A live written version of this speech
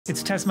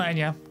It's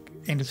Tasmania.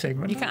 End of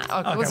segment. You can't.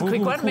 Oh, okay, it was a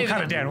quick one. We'll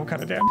cut it down. We'll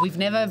cut it down. We've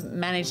never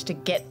managed to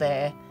get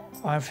there.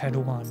 I've had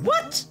one.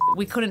 What?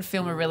 We couldn't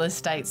film a real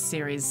estate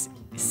series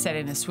set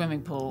in a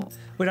swimming pool.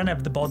 We don't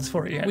have the bods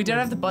for it yet. We don't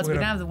have the bods. We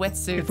don't have the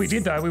wetsuits. If we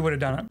did, though, we would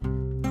have done it.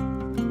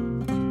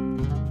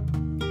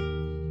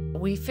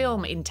 We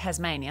film in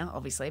Tasmania,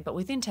 obviously, but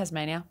within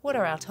Tasmania, what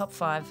are our top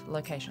 5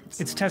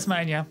 locations? It's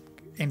Tasmania.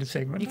 End of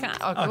segment. You can't.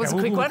 Oh, okay, it was a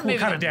quick one. We'll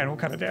cut it down. We'll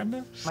cut it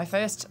down. My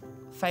first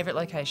favourite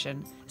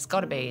location has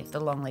got to be the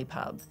Longley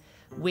pub,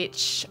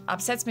 which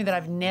upsets me that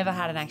I've never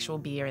had an actual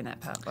beer in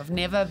that pub.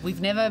 We've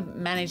never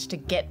managed to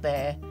get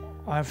there.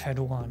 I've had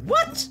one.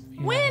 What?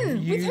 Yeah,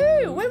 when? With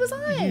who? Where was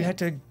I? You had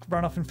to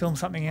run off and film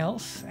something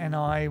else, and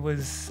I'd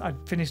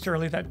finished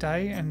early that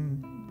day,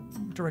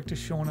 and director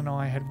Sean and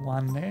I had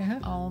one there.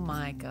 Oh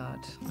my God.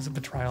 It was a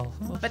betrayal.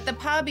 But the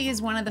pub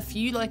is one of the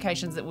few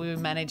locations that we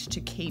managed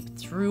to keep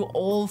through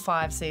all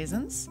 5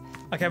 seasons.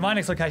 Okay, my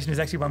next location is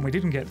actually one we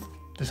didn't get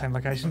the same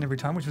location every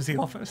time, which was the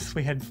office.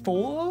 We had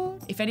 4.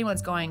 If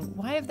anyone's going,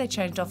 why have they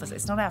changed office?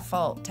 It's not our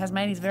fault.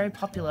 Tasmania's very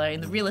popular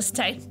in the real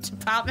estate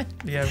department.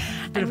 Yeah.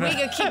 And we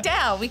got kicked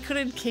out. We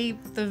couldn't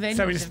keep the venue.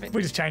 So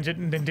we just changed it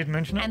and then didn't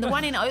mention it. And the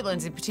one in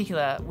Oatlands in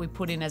particular, we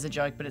put in as a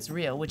joke, but it's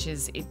real, which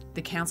is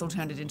the council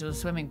turned it into a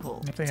swimming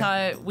pool. Yeah.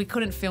 So we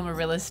couldn't film a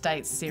real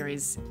estate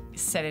series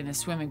set in a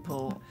swimming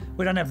pool.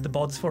 We don't have the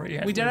bods for it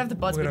yet. We don't have the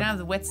bods. We don't have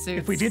the wetsuits.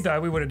 If we did,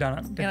 though, we would have done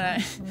it. You know,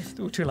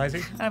 we were too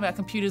lazy. I don't know if our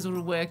computers would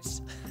have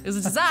worked. It was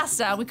a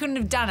disaster. We couldn't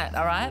have done it,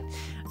 all right?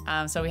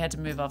 So we had to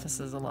move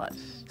offices a lot.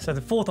 So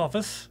the 4th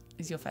office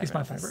is your favourite? Is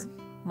my favourite.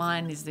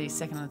 Mine is the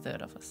 2nd and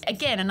 3rd office.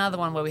 Again, another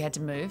one where we had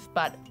to move,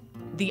 but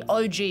the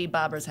OG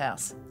Barbara's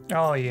house.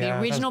 Oh, yeah.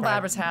 The original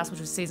Barbara's house, which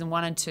was season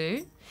 1 and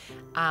 2,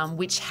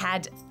 which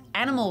had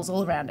animals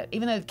all around it,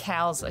 even though the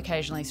cows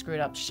occasionally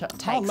screwed up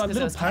takes. Like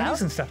little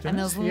ponies and stuff, and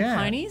there was little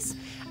ponies.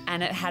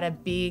 And it had a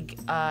big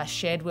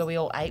shed where we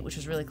all ate, which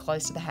was really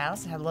close to the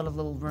house. It had a lot of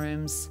little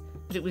rooms.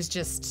 But it was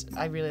just,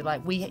 I really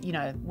like,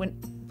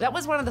 that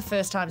was one of the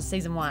first times,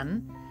 season 1,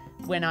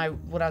 when I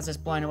was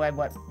just blown away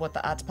what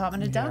the art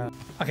department had done.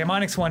 Okay, my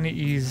next one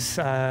is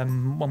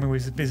one we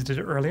visited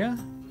earlier.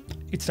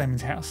 It's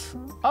Damien's house.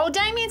 Oh,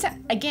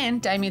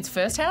 Damien's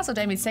first house or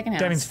Damien's second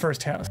house? Damien's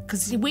first house.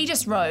 Because we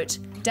just wrote,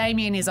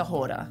 Damien is a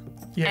hoarder.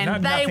 Yeah,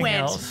 and they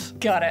went, else.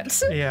 Got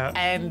it. Yeah.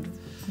 And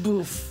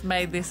boof,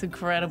 made this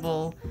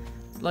incredible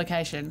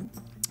location.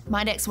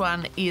 My next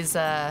one is,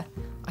 I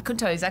couldn't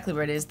tell you exactly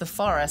where it is, the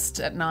forest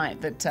at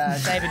night that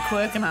David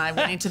Quirk and I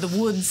went into the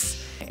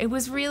woods. It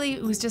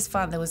was just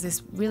fun. There was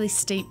this really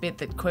steep bit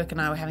that Quirk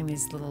and I were having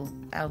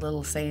our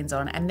little scenes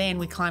on, and then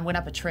we went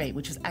up a tree,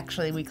 which was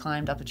actually, we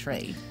climbed up a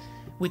tree,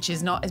 which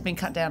has been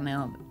cut down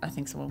now. I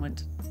think someone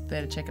went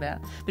there to check it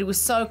out. But it was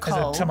so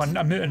cold.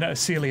 A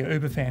Celia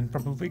Uber fan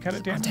probably cut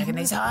it down. I'm taking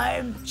these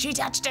home. She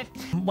touched it.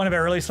 One of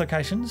our earliest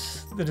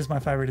locations that is my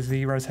favourite is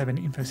the Rosehaven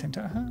Info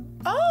Centre.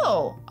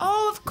 Oh,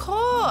 of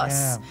course.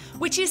 Yeah.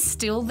 Which is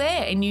still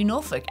there in New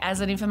Norfolk as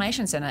an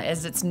information centre,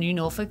 as it's New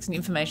Norfolk's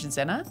information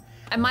centre.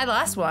 And my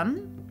last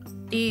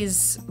one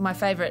is my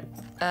favourite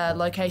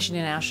location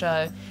in our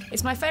show.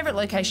 It's my favourite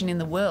location in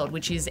the world,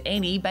 which is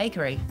any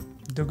bakery.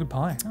 Do a good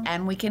pie. Huh?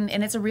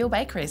 And it's a real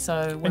bakery,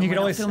 so when we're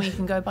not filming, you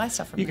can go buy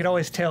stuff from You could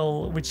always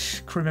tell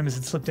which crew members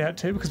had slipped out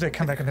too, because they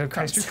come back and have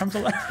pastry crumbs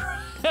all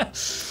over.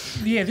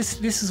 Yeah,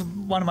 this is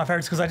one of my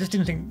favourites because I just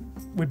didn't think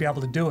we'd be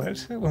able to do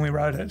it when we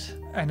wrote it,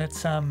 and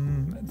it's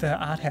the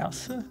art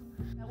house.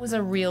 That was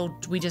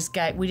we just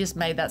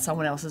made that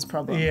someone else's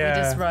problem. Yeah.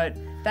 We just wrote,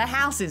 the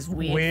house is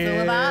weird,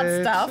 full of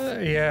art stuff.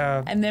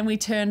 Yeah. And then we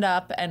turned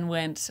up and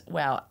went,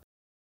 wow,